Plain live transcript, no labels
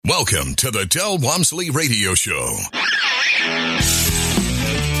Welcome to the Del Walmsley Radio Show.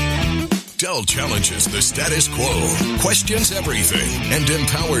 Del challenges the status quo, questions everything, and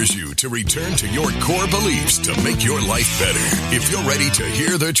empowers you to return to your core beliefs to make your life better. If you're ready to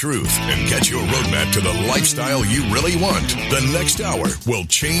hear the truth and get your roadmap to the lifestyle you really want, the next hour will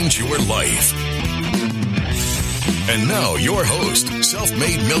change your life. And now, your host,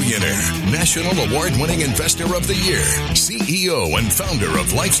 self-made millionaire, national award-winning investor of the year, CEO and founder of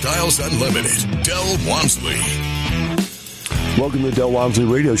Lifestyles Unlimited, Del Walmsley. Welcome to the Del Walmsley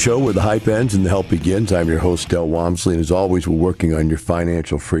Radio Show, where the hype ends and the help begins. I'm your host, Del Walmsley, and as always, we're working on your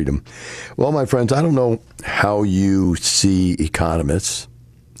financial freedom. Well, my friends, I don't know how you see economists.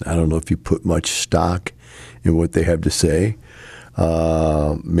 I don't know if you put much stock in what they have to say.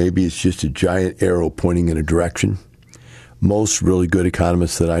 Maybe it's just a giant arrow pointing in a direction. Most really good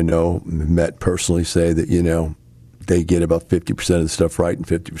economists that I know, met personally, say that, they get about 50% of the stuff right and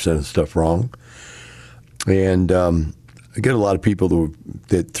 50% of the stuff wrong. And I get a lot of people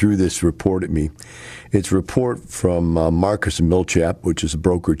that threw this report at me. It's a report from Marcus & Millichap, which is a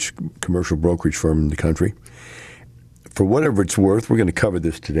commercial brokerage firm in the country. For whatever it's worth, we're going to cover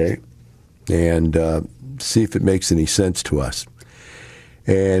this today and see if it makes any sense to us,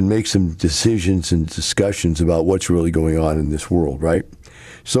 and make some decisions and discussions about what's really going on in this world, right?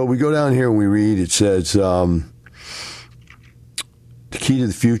 So we go down here and we read, it says, the key to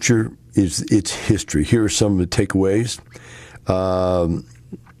the future is its history. Here are some of the takeaways.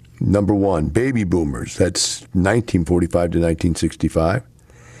 Number one, baby boomers. That's 1945 to 1965.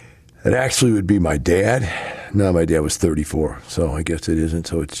 That actually would be my dad. No, my dad was 34, so I guess it isn't.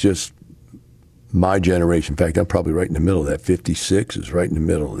 So it's just my generation. In fact, I'm probably right in the middle of that. 56 is right in the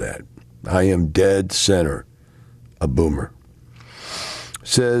middle of that. I am dead center a boomer.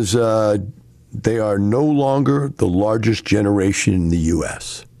 Says they are no longer the largest generation in the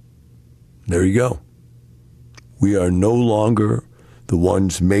U.S. There you go. We are no longer the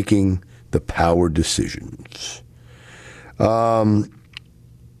ones making the power decisions. Boomers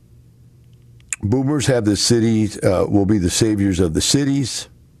have the cities, will be the saviors of the cities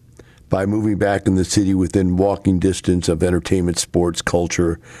by moving back in the city within walking distance of entertainment, sports,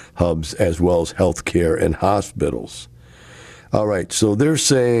 culture hubs, as well as healthcare and hospitals. All right, so they're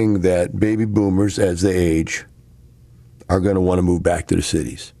saying that baby boomers, as they age, are going to want to move back to the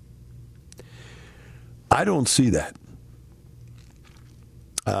cities. I don't see that,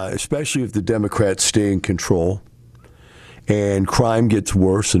 especially if the Democrats stay in control and crime gets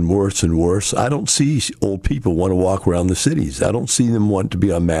worse and worse and worse. I don't see old people want to walk around the cities. I don't see them want to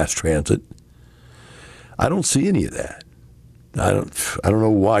be on mass transit. I don't see any of that. I don't know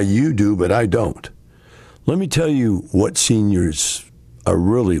why you do, but I don't. Let me tell you what seniors are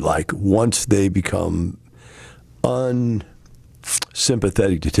really like once they become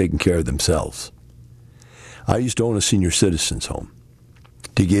unsympathetic to taking care of themselves. I used to own a senior citizens home.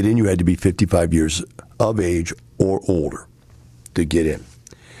 To get in, you had to be 55 years of age or older to get in.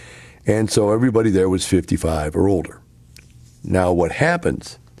 And so everybody there was 55 or older. Now, what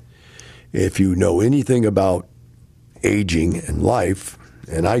happens, if you know anything about aging and life,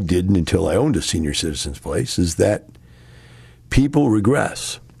 and I didn't until I owned a senior citizens place, is that people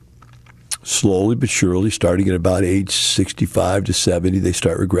regress. Slowly but surely, starting at about age 65 to 70, they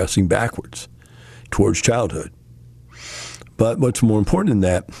start regressing backwards towards childhood. But what's more important than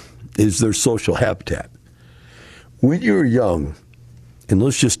that is their social habitat. When you're young, and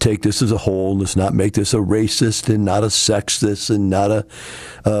let's just take this as a whole, let's not make this a racist and not a sexist and not a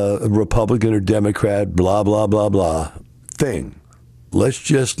Republican or Democrat, blah, blah, blah, blah thing. Let's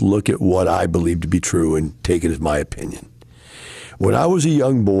just look at what I believe to be true and take it as my opinion. When I was a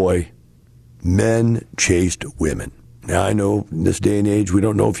young boy, men chased women. Now, I know in this day and age, we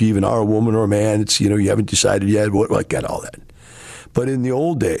don't know if you even are a woman or a man. It's, you haven't decided yet. I get all that. But in the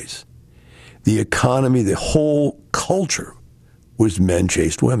old days, the economy, the whole culture was men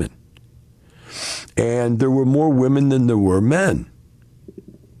chased women. And there were more women than there were men.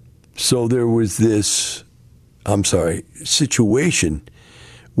 So there was this, situation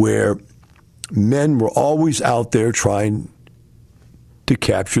where men were always out there trying to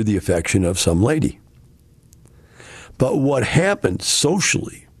capture the affection of some lady. But what happens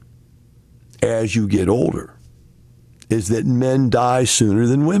socially as you get older is that men die sooner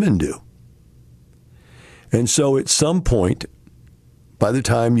than women do. And so at some point, by the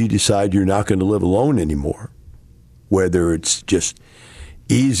time you decide you're not going to live alone anymore, whether it's just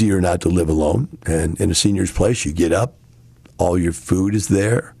easier not to live alone, and in a senior's place, you get up, all your food is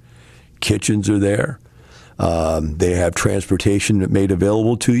there, kitchens are there, They have transportation made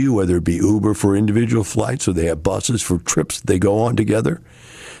available to you, whether it be Uber for individual flights or they have buses for trips that they go on together.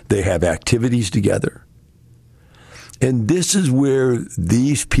 They have activities together. And this is where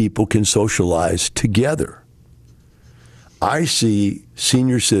these people can socialize together. I see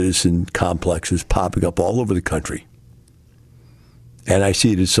senior citizen complexes popping up all over the country. And I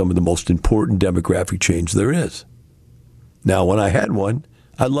see it as some of the most important demographic change there is. Now, when I had one,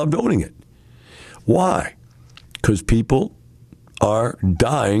 I loved owning it. Why? Because people are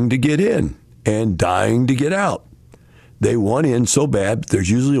dying to get in and dying to get out. They want in so bad,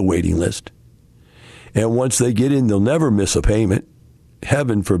 there's usually a waiting list. And once they get in, they'll never miss a payment.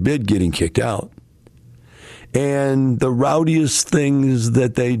 Heaven forbid getting kicked out. And the rowdiest things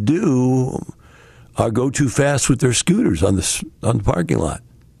that they do are go too fast with their scooters on the parking lot.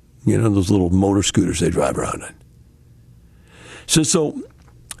 You know, those little motor scooters they drive around in. So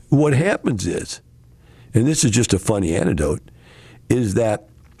what happens is, and this is just a funny anecdote, is that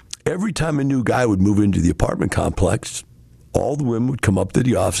every time a new guy would move into the apartment complex, all the women would come up to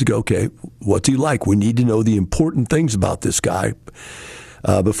the office and go, okay, what's he like? We need to know the important things about this guy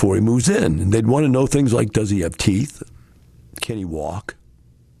before he moves in. And they'd want to know things like, does he have teeth? Can he walk?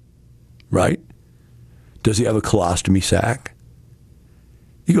 Right? Does he have a colostomy sac?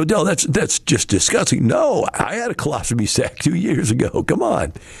 You go, Del, that's just disgusting. No, I had a colostomy sac 2 years ago. Come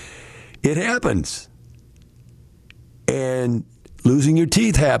on. It happens. And losing your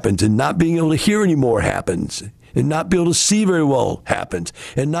teeth happens, and not being able to hear anymore happens, and not be able to see very well happens,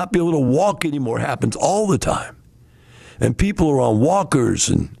 and not be able to walk anymore happens all the time. And people are on walkers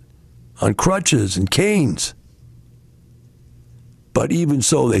and on crutches and canes. But even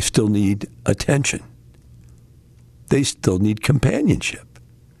so, they still need attention. They still need companionship.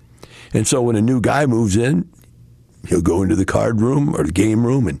 And so when a new guy moves in, he'll go into the card room or the game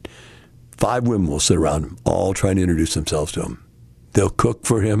room, and 5 women will sit around him, all trying to introduce themselves to him. They'll cook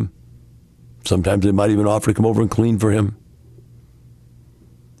for him. Sometimes they might even offer to come over and clean for him.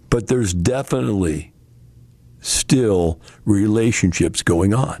 But there's definitely still relationships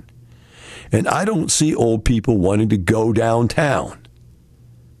going on. And I don't see old people wanting to go downtown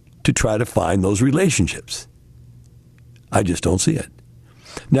to try to find those relationships. I just don't see it.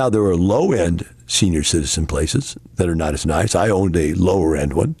 Now, there are low-end senior citizen places that are not as nice. I owned a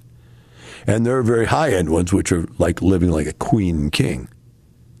lower-end one. And there are very high-end ones, which are like living like a queen and king.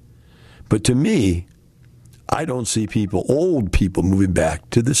 But to me, I don't see old people moving back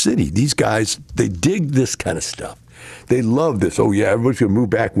to the city. These guys, they dig this kind of stuff. They love this. Oh, yeah, everybody's going to move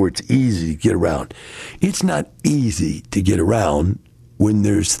back where it's easy to get around. It's not easy to get around when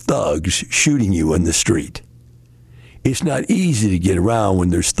there's thugs shooting you in the street. It's not easy to get around when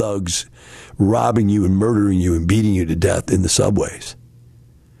there's thugs robbing you and murdering you and beating you to death in the subways.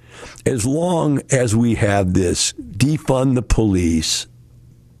 As long as we have this defund the police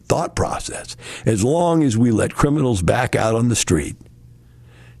thought process, as long as we let criminals back out on the street,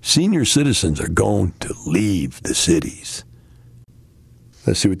 senior citizens are going to leave the cities.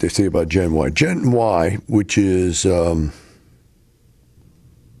 Let's see what they say about Gen Y. Gen Y, which is...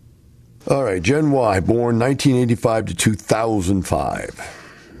 All right, Gen Y, born 1985 to 2005.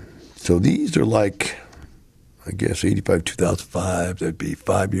 So these are like, I guess, 85, 2005. That'd be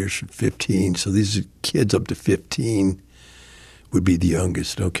 5 years from 15. So these are kids up to 15 would be the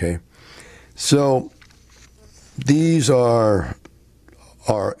youngest, okay. So these are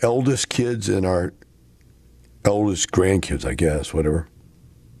our eldest kids and our eldest grandkids, I guess, whatever.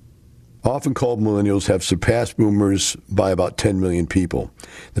 Often called millennials, have surpassed boomers by about 10 million people.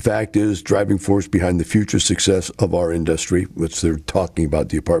 The fact is, driving force behind the future success of our industry, which they're talking about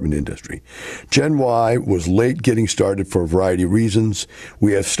the apartment industry. Gen Y was late getting started for a variety of reasons.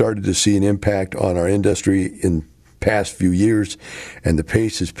 We have started to see an impact on our industry in past few years, and the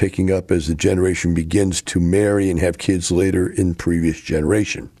pace is picking up as the generation begins to marry and have kids later in previous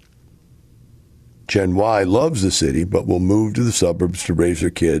generation. Gen Y loves the city, but will move to the suburbs to raise their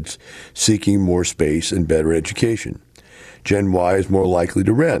kids, seeking more space and better education. Gen Y is more likely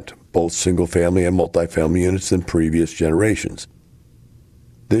to rent, both single-family and multifamily units than previous generations.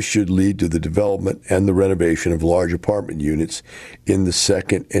 This should lead to the development and the renovation of large apartment units in the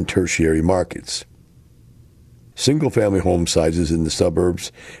second and tertiary markets. Single-family home sizes in the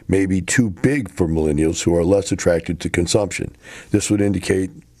suburbs may be too big for millennials who are less attracted to consumption. This would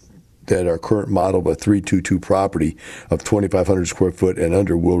indicate that our current model of a 322 property of 2,500 square foot and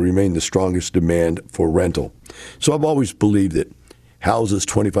under will remain the strongest demand for rental. So I've always believed that houses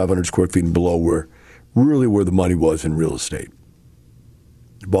 2,500 square feet and below were really where the money was in real estate.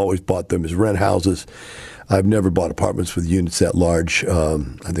 I've always bought them as rent houses. I've never bought apartments with units that large.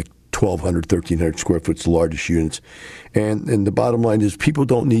 I think 1,200, 1,300 square foot is the largest units. And the bottom line is people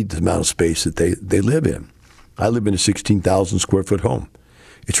don't need the amount of space that they live in. I live in a 16,000 square foot home.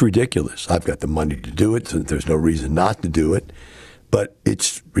 It's ridiculous. I've got the money to do it, so there's no reason not to do it. But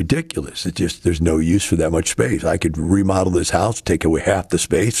it's ridiculous. It's just there's no use for that much space. I could remodel this house, take away half the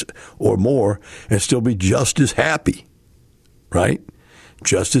space or more, and still be just as happy, right?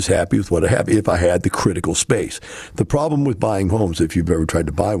 Just as happy with what I have if I had the critical space. The problem with buying homes, if you've ever tried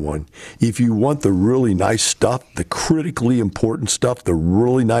to buy one, if you want the really nice stuff, the critically important stuff, the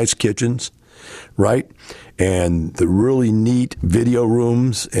really nice kitchens, right? And the really neat video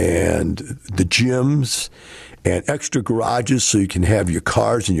rooms and the gyms and extra garages so you can have your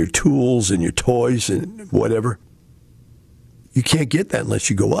cars and your tools and your toys and whatever. You can't get that unless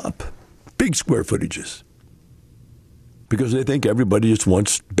you go up. Big square footages. Because they think everybody just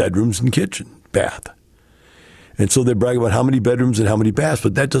wants bedrooms and kitchen, bath. And so they brag about how many bedrooms and how many baths,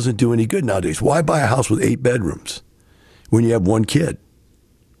 but that doesn't do any good nowadays. Why buy a house with 8 bedrooms when you have 1 kid?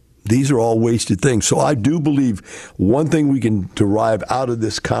 These are all wasted things. So I do believe one thing we can derive out of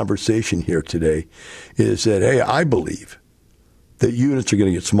this conversation here today is that, hey, I believe that units are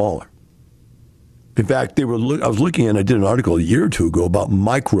going to get smaller. In fact, I was looking and I did an article a year or two ago about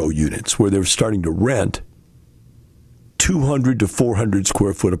micro units where they were starting to rent 200 to 400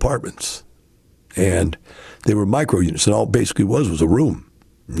 square foot apartments. And they were micro units. And all it basically was a room.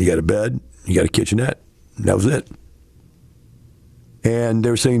 You got a bed, you got a kitchenette, and that was it. And they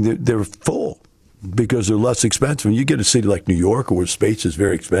were saying that they're full because they're less expensive. When you get a city like New York where space is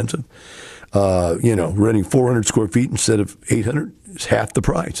very expensive, renting 400 square feet instead of 800 is half the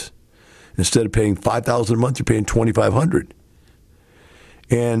price. Instead of paying $5,000 a month, you're paying $2,500.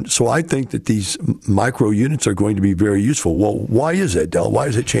 And so I think that these micro units are going to be very useful. Well, why is that, Del? Why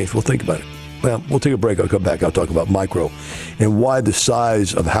has it changed? Well, think about it. Well, we'll take a break. I'll come back. I'll talk about micro and why the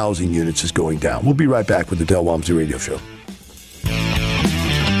size of housing units is going down. We'll be right back with the Del Walmsley Radio Show.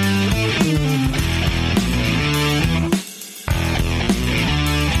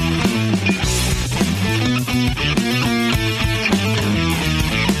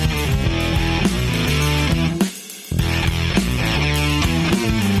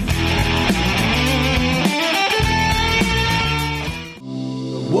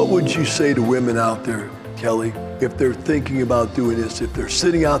 What would you say to women out there, Kelly, if they're thinking about doing this, if they're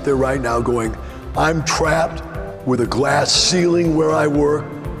sitting out there right now going, I'm trapped with a glass ceiling where I work,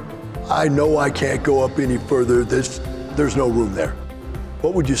 I know I can't go up any further, there's no room there.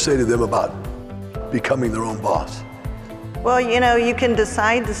 What would you say to them about becoming their own boss? Well, you can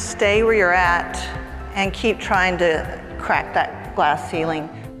decide to stay where you're at and keep trying to crack that glass ceiling.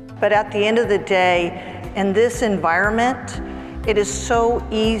 But at the end of the day, in this environment, it is so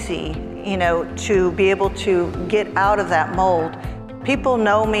easy, to be able to get out of that mold. People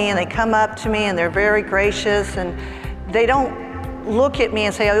know me and they come up to me and they're very gracious and they don't look at me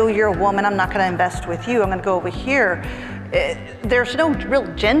and say, oh, you're a woman, I'm not going to invest with you, I'm going to go over here. There's no real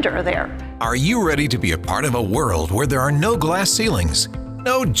gender there. Are you ready to be a part of a world where there are no glass ceilings,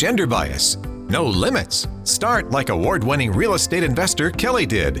 no gender bias, no limits? Start like award-winning real estate investor Kelly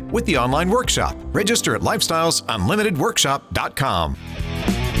did with the online workshop. Register at lifestylesunlimitedworkshop.com.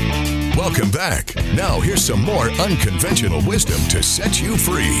 Welcome back. Now here's some more unconventional wisdom to set you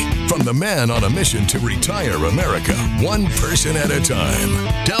free from the man on a mission to retire America, one person at a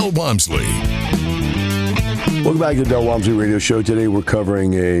time, Del Walmsley. Welcome back to the Del Walmsley Radio Show. Today we're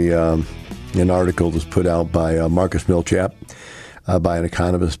covering an article that's put out by Marcus Millichap, by an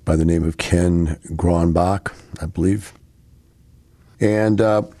economist by the name of Ken Gronbach, I believe. And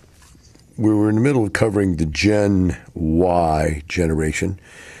we were in the middle of covering the Gen Y generation,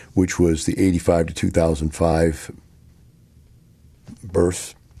 which was the 85 to 2005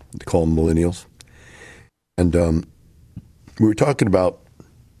 births. They call them millennials. And we were talking about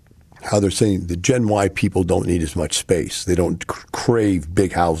how they're saying the Gen Y people don't need as much space. They don't crave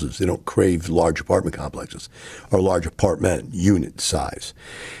big houses. They don't crave large apartment complexes or large apartment unit size.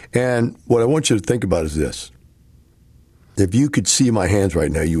 And what I want you to think about is this. If you could see my hands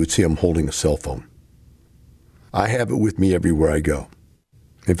right now, you would see I'm holding a cell phone. I have it with me everywhere I go.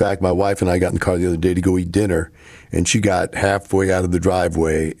 In fact, my wife and I got in the car the other day to go eat dinner, and she got halfway out of the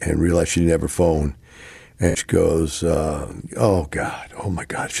driveway and realized she didn't have her phone. And she goes, oh, God, oh, my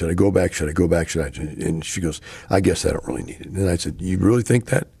God, should I go back? Should I go back? Should I? And she goes, I guess I don't really need it. And I said, you really think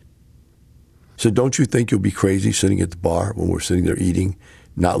that? So don't you think you'll be crazy sitting at the bar when we're sitting there eating,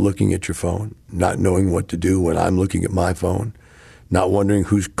 not looking at your phone, not knowing what to do when I'm looking at my phone, not wondering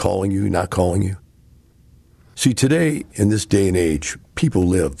who's calling you, not calling you? See, today, in this day and age, people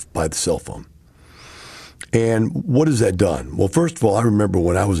live by the cell phone. And what has that done? Well, first of all, I remember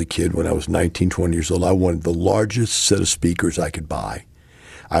when I was a kid, when I was 19, 20 years old, I wanted the largest set of speakers I could buy.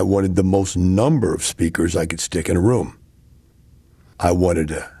 I wanted the most number of speakers I could stick in a room. I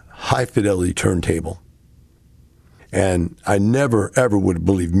wanted a high-fidelity turntable. And I never, ever would have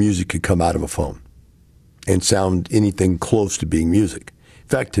believed music could come out of a phone and sound anything close to being music. In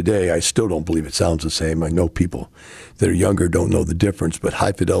fact, today, I still don't believe it sounds the same. I know people that are younger don't know the difference, but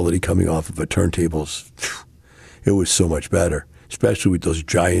high fidelity coming off of a turntable, it was so much better, especially with those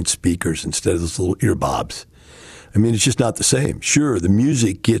giant speakers instead of those little earbobs. I mean, it's just not the same. Sure, the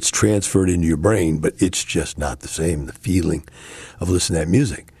music gets transferred into your brain, but it's just not the same, the feeling of listening to that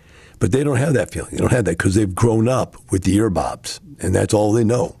music. But they don't have that feeling. They don't have that because they've grown up with the earbobs, and that's all they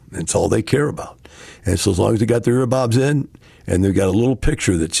know. That's all they care about. And so as long as they got their earbobs in, and they've got a little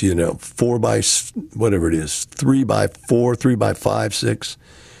picture that's, 4 by whatever it is, 3 by 4, 3 by 5, 6,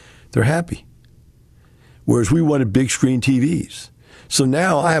 they're happy. Whereas we wanted big screen TVs. So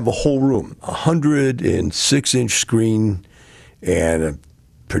now I have a whole room, 106-inch screen and a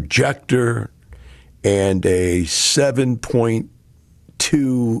projector and a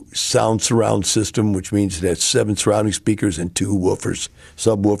 7.2 sound surround system, which means it has 7 surrounding speakers and 2 woofers,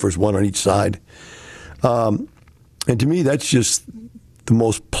 subwoofers, 1 on each side. And to me, that's just the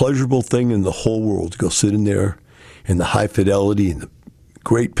most pleasurable thing in the whole world, to go sit in there in the high fidelity and the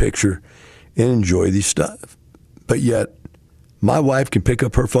great picture and enjoy these stuff. But yet, my wife can pick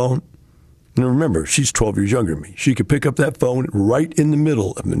up her phone. And remember, she's 12 years younger than me. She could pick up that phone right in the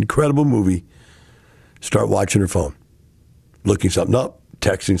middle of an incredible movie, start watching her phone, looking something up,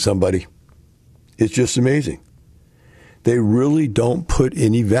 texting somebody. It's just amazing. They really don't put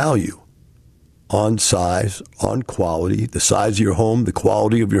any value on size, on quality. The size of your home, the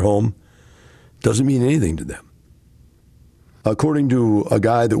quality of your home doesn't mean anything to them. According to a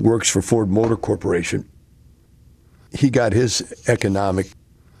guy that works for Ford Motor Corporation, he got his economic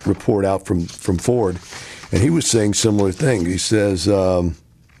report out from Ford, and he was saying similar thing. He says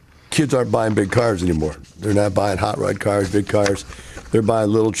kids aren't buying big cars anymore. They're not buying hot rod cars, big cars. They're buying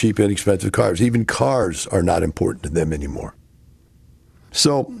little, cheap, inexpensive cars. Even cars are not important to them anymore.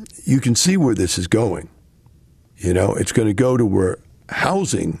 So you can see where this is going. It's going to go to where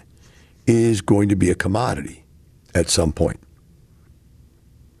housing is going to be a commodity at some point.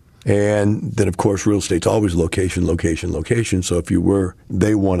 And then, of course, real estate's always location, location, location. So if you were,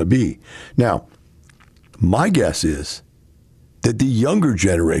 they want to be. Now, my guess is that the younger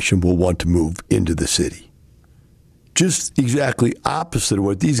generation will want to move into the city. Just exactly opposite of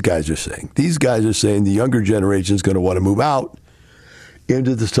what these guys are saying. These guys are saying the younger generation is going to want to move out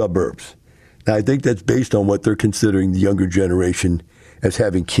into the suburbs. Now, I think that's based on what they're considering the younger generation as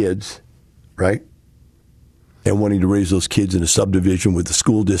having kids, right? And wanting to raise those kids in a subdivision with a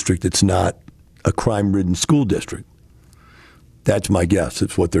school district that's not a crime-ridden school district. That's my guess.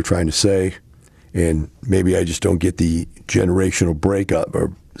 It's what they're trying to say. And maybe I just don't get the generational breakup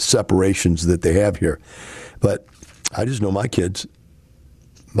or separations that they have here. But I just know my kids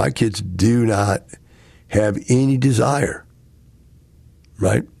do not have any desire,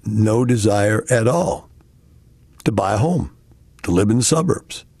 right? No desire at all to buy a home, to live in the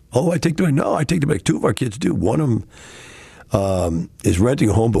suburbs. Oh, I take them back. 2 of our kids do. One of them is renting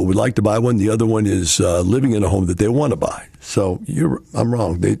a home but would like to buy one. The other one is living in a home that they want to buy. So I'm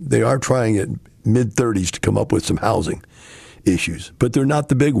wrong. They are trying at mid-30s to come up with some housing issues, but they're not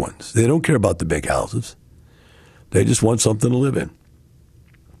the big ones. They don't care about the big houses. They just want something to live in.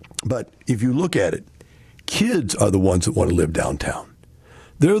 But if you look at it, kids are the ones that want to live downtown.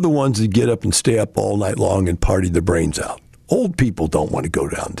 They're the ones that get up and stay up all night long and party their brains out. Old people don't want to go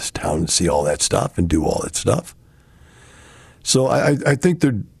down to town and see all that stuff and do all that stuff. So I think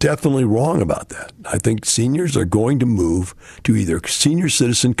they're definitely wrong about that. I think seniors are going to move to either senior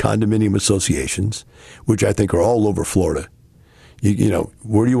citizen condominium associations, which I think are all over Florida.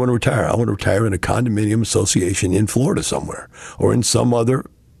 Where do you want to retire? I want to retire in a condominium association in Florida somewhere, or in some other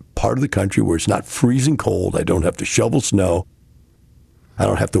part of the country where it's not freezing cold. I don't have to shovel snow. I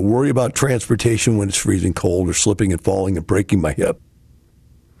don't have to worry about transportation when it's freezing cold or slipping and falling and breaking my hip.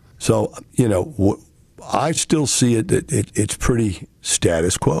 So, I still see it that it's pretty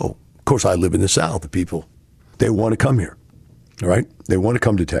status quo. Of course, I live in the South. The people, they want to come here, all right? They want to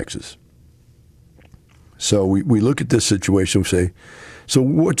come to Texas. So we look at this situation and say, so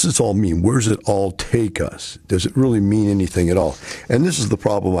what's this all mean? Where does it all take us? Does it really mean anything at all? And this is the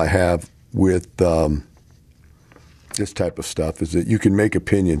problem I have with this type of stuff, is that you can make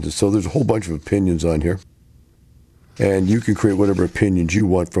opinions. And so there's a whole bunch of opinions on here. And you can create whatever opinions you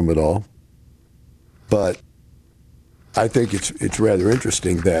want from it all. But I think it's rather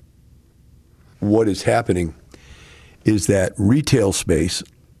interesting that what is happening is that retail space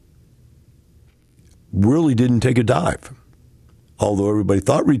really didn't take a dive. Although everybody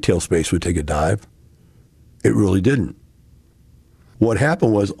thought retail space would take a dive, it really didn't. What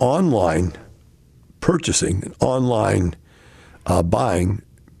happened was online purchasing and online buying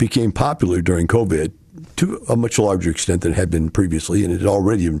became popular during COVID to a much larger extent than it had been previously, and it had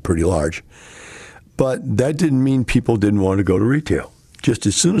already been pretty large. But that didn't mean people didn't want to go to retail. Just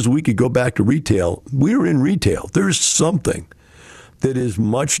as soon as we could go back to retail, we were in retail. There's something that is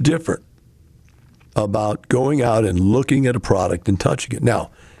much different about going out and looking at a product and touching it.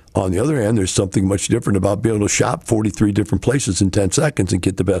 Now, on the other hand, there's something much different about being able to shop 43 different places in 10 seconds and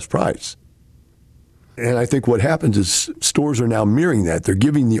get the best price. And I think what happens is stores are now mirroring that. They're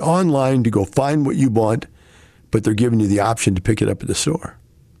giving the online to go find what you want, but they're giving you the option to pick it up at the store.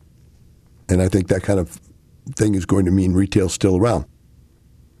 And I think that kind of thing is going to mean retail's still around.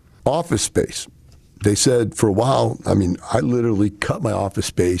 Office space. They said for a while, I literally cut my office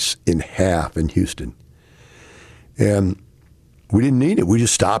space in half in Houston. And we didn't need it. We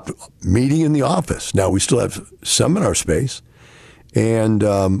just stopped meeting in the office. Now, we still have seminar space, and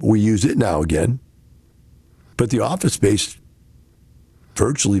we use it now again. But the office space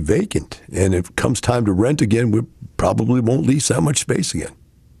virtually vacant. And if it comes time to rent again, we probably won't lease that much space again.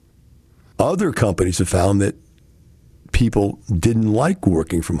 Other companies have found that people didn't like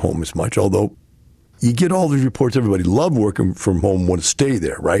working from home as much, although you get all these reports, everybody love working from home, want to stay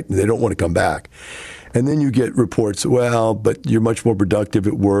there, right? And they don't want to come back. And then you get reports, well, but you're much more productive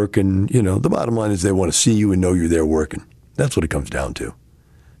at work. And, the bottom line is they want to see you and know you're there working. That's what it comes down to.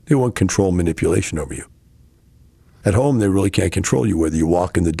 They want control, manipulation over you. At home, they really can't control you, whether you're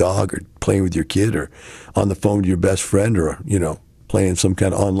walking the dog or playing with your kid or on the phone to your best friend or, playing some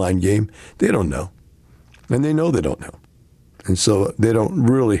kind of online game. They don't know. And they know they don't know. And so they don't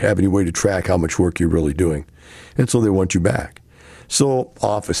really have any way to track how much work you're really doing. And so they want you back. So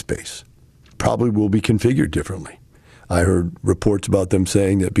office space probably will be configured differently. I heard reports about them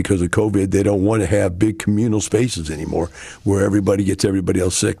saying that because of COVID, they don't want to have big communal spaces anymore where everybody gets everybody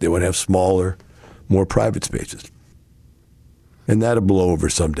else sick. They want to have smaller, more private spaces. And that'll blow over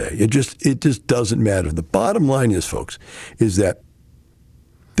someday. It just doesn't matter. The bottom line is, folks, is that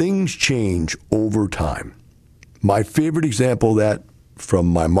things change over time. My favorite example of that from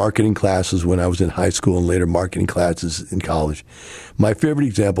my marketing classes when I was in high school and later marketing classes in college, my favorite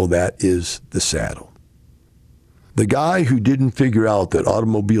example of that is the saddle. The guy who didn't figure out that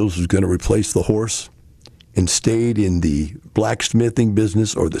automobiles was going to replace the horse and stayed in the blacksmithing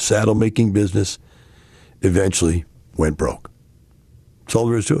business or the saddle making business eventually went broke. That's all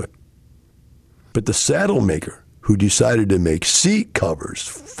there is to it. But the saddle maker who decided to make seat covers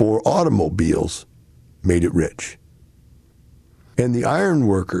for automobiles made it rich. And the iron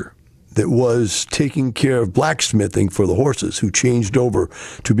worker that was taking care of blacksmithing for the horses, who changed over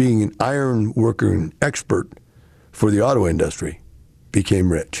to being an iron worker and expert for the auto industry,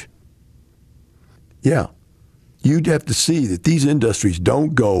 became rich. Yeah, you'd have to see that these industries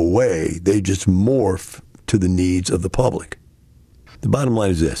don't go away. They just morph to the needs of the public. The bottom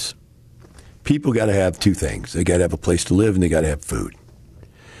line is this. People got to have two things. They got to have a place to live and they got to have food.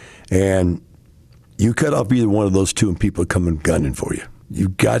 And you cut off either one of those two and people are coming gunning for you.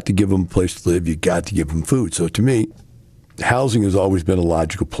 You've got to give them a place to live. You've got to give them food. So to me, housing has always been a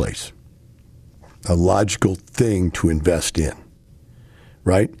logical place, a logical thing to invest in,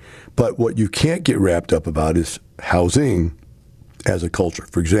 right? But what you can't get wrapped up about is housing as a culture.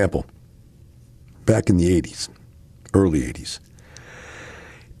 For example, back in the 80s, early 80s,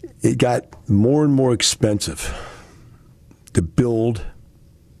 it got more and more expensive to build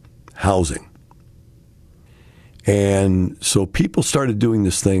housing. And so people started doing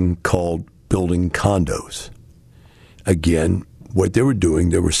this thing called building condos. Again, what they were doing,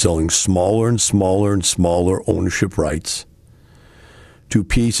 they were selling smaller and smaller and smaller ownership rights to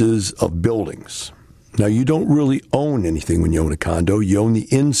pieces of buildings. Now, you don't really own anything when you own a condo. You own the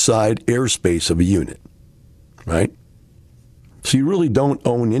inside airspace of a unit, right? So you really don't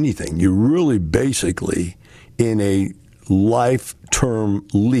own anything. You're really basically in a life-term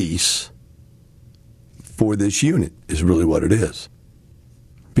lease for this unit is really what it is.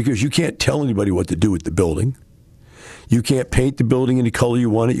 Because you can't tell anybody what to do with the building. You can't paint the building any color you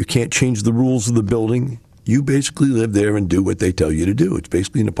want it. You can't change the rules of the building. You basically live there and do what they tell you to do. It's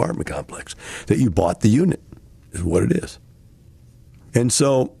basically an apartment complex that you bought the unit is what it is. And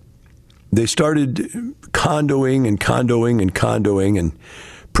so they started condoing and condoing and condoing, and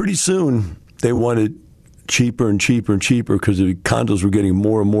pretty soon they wanted cheaper and cheaper and cheaper because the condos were getting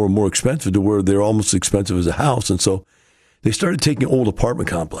more and more and more expensive to where they're almost as expensive as a house. And so they started taking old apartment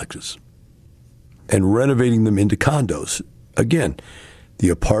complexes and renovating them into condos. Again, the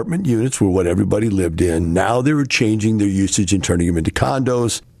apartment units were what everybody lived in. Now they were changing their usage and turning them into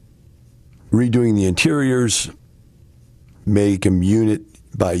condos, redoing the interiors, make them unit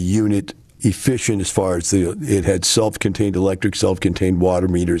by unit efficient as far as it had self-contained electric, self-contained water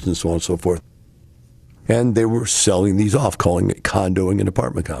meters, and so on and so forth. And they were selling these off, calling it condoing an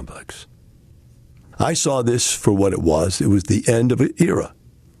apartment complex. I saw this for what it was. It was the end of an era.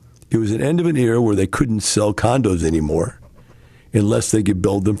 It was an end of an era where they couldn't sell condos anymore unless they could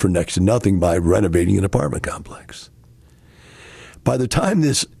build them for next to nothing by renovating an apartment complex. By the time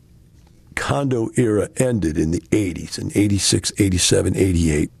this condo era ended in the 80s, in 86, 87,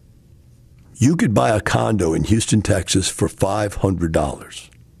 88, you could buy a condo in Houston, Texas for $500.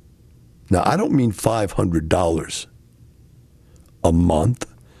 Now, I don't mean $500 a month.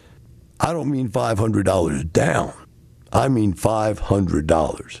 I don't mean $500 down. I mean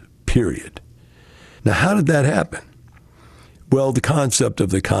 $500, period. Now, how did that happen? Well, the concept of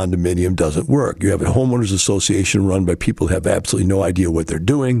the condominium doesn't work. You have a homeowners association run by people who have absolutely no idea what they're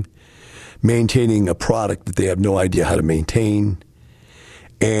doing, maintaining a product that they have no idea how to maintain,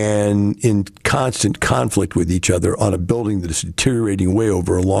 and in constant conflict with each other on a building that is deteriorating away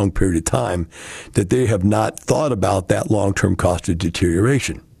over a long period of time, that they have not thought about that long-term cost of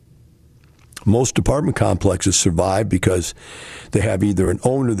deterioration. Most apartment complexes survive because they have either an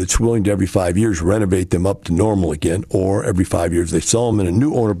owner that's willing to every 5 years renovate them up to normal again, or every 5 years they sell them and a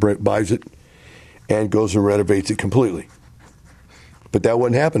new owner buys it and goes and renovates it completely. But that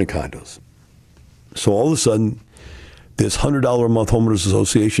wouldn't happen in condos. So all of a sudden, this $100 a month homeowners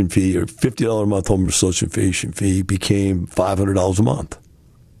association fee or $50 a month homeowners association fee became $500 a month.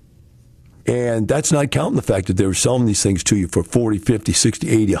 And that's not counting the fact that they were selling these things to you for $40, $50,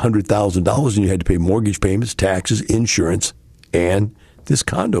 $60, $80, $100,000, and you had to pay mortgage payments, taxes, insurance, and this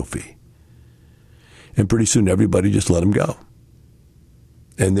condo fee. And pretty soon everybody just let them go.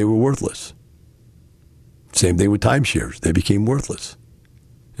 And they were worthless. Same thing with timeshares. They became worthless.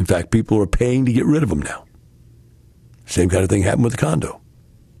 In fact, people are paying to get rid of them now. Same kind of thing happened with the condo.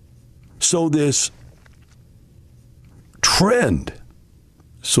 So this trend,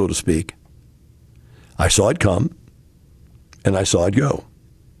 so to speak, I saw it come and I saw it go.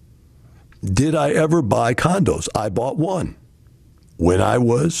 Did I ever buy condos? I bought one when I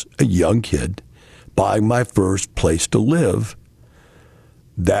was a young kid, buying my first place to live.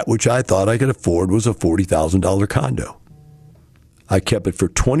 That which I thought I could afford was a $40,000 condo. I kept it for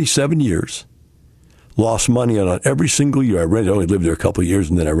 27 years, lost money on it every single year. I only lived there a couple of years,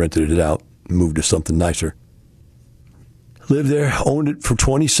 and then I rented it out and moved to something nicer. Lived there, owned it for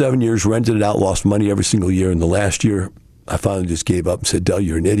 27 years, rented it out, lost money every single year. And the last year, I finally just gave up and said, Del,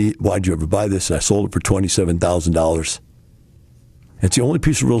 you're an idiot. Why'd you ever buy this? And I sold it for $27,000. It's the only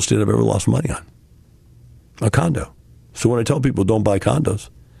piece of real estate I've ever lost money on, a condo. So when I tell people don't buy condos,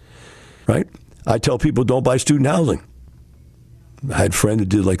 right, I tell people don't buy student housing. I had a friend that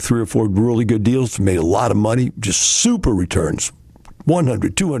did like 3 or 4 really good deals, made a lot of money, just super returns,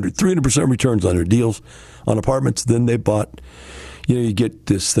 100, 200, 300% returns on their deals on apartments. Then they bought, you get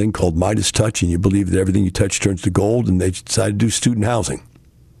this thing called Midas touch, and you believe that everything you touch turns to gold, and they decided to do student housing.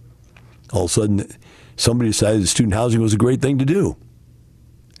 All of a sudden, somebody decided that student housing was a great thing to do.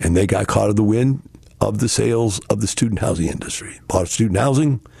 And they got caught in the wind of the sales of the student housing industry. Bought student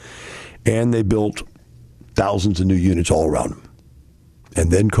housing, and they built thousands of new units all around them. And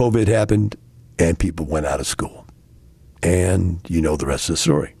then COVID happened, and people went out of school. And you know the rest of the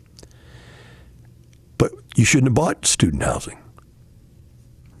story. But you shouldn't have bought student housing.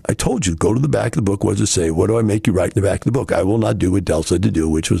 I told you, go to the back of the book. What does it say? What do I make you write in the back of the book? I will not do what Del said to do,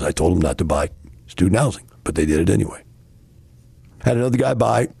 which was I told them not to buy student housing. But they did it anyway. Had another guy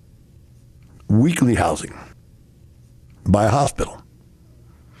buy weekly housing, buy a hospital.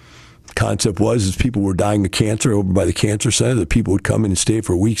 Concept was as people were dying of cancer over by the cancer center, that people would come in and stay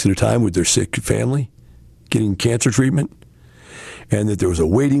for weeks at a time with their sick family getting cancer treatment, and that there was a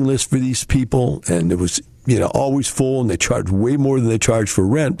waiting list for these people, and it was always full, and they charged way more than they charged for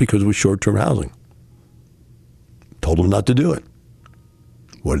rent because it was short-term housing. Told them not to do it.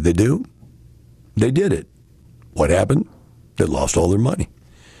 What did they do? They did it. What happened? They lost all their money.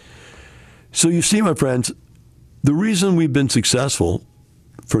 So you see, my friends, the reason we've been successful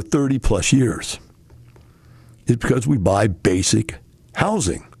for 30 plus years is because we buy basic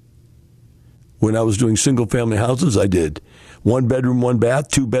housing. When I was doing single family houses, I did 1 bedroom, 1 bath,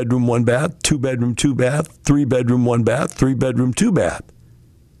 2 bedroom, 1 bath, 2 bedroom, 2 bath, 3 bedroom, 1 bath, 3 bedroom, 2 bath.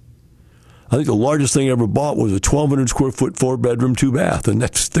 I think the largest thing I ever bought was a 1,200 square foot, 4 bedroom, 2 bath. And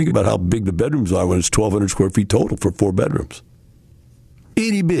that's, think about how big the bedrooms are when it's 1,200 square feet total for 4 bedrooms.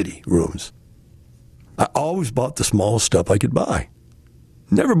 Itty bitty rooms. I always bought the smallest stuff I could buy.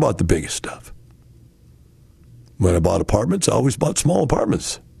 Never bought the biggest stuff. When I bought apartments, I always bought small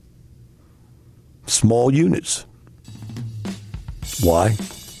apartments. Small units. Why?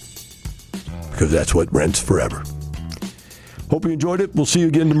 Because that's what rents forever. Hope you enjoyed it. We'll see you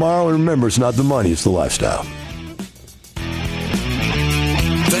again tomorrow. And remember, it's not the money, it's the lifestyle.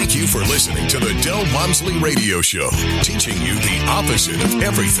 Thank you for listening to the Del Walmsley Radio Show, teaching you the opposite of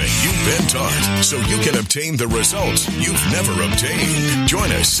everything you've been taught, so you can obtain the results you've never obtained.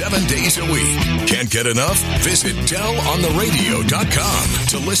 Join us 7 days a week. Can't get enough? Visit DelOnTheRadio.com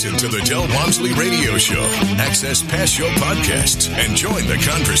to listen to the Del Walmsley Radio Show, access past show podcasts, and join the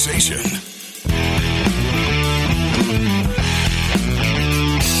conversation.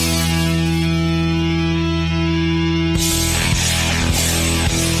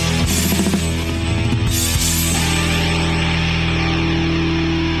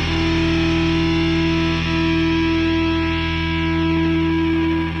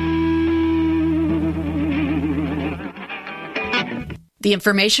 The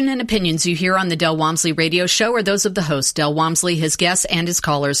information and opinions you hear on the Del Walmsley Radio Show are those of the host, Del Walmsley, his guests, and his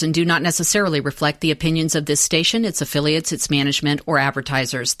callers, and do not necessarily reflect the opinions of this station, its affiliates, its management, or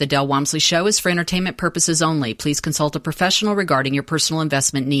advertisers. The Del Walmsley Show is for entertainment purposes only. Please consult a professional regarding your personal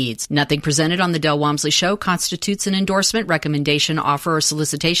investment needs. Nothing presented on the Del Walmsley Show constitutes an endorsement, recommendation, offer, or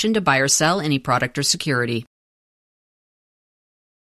solicitation to buy or sell any product or security.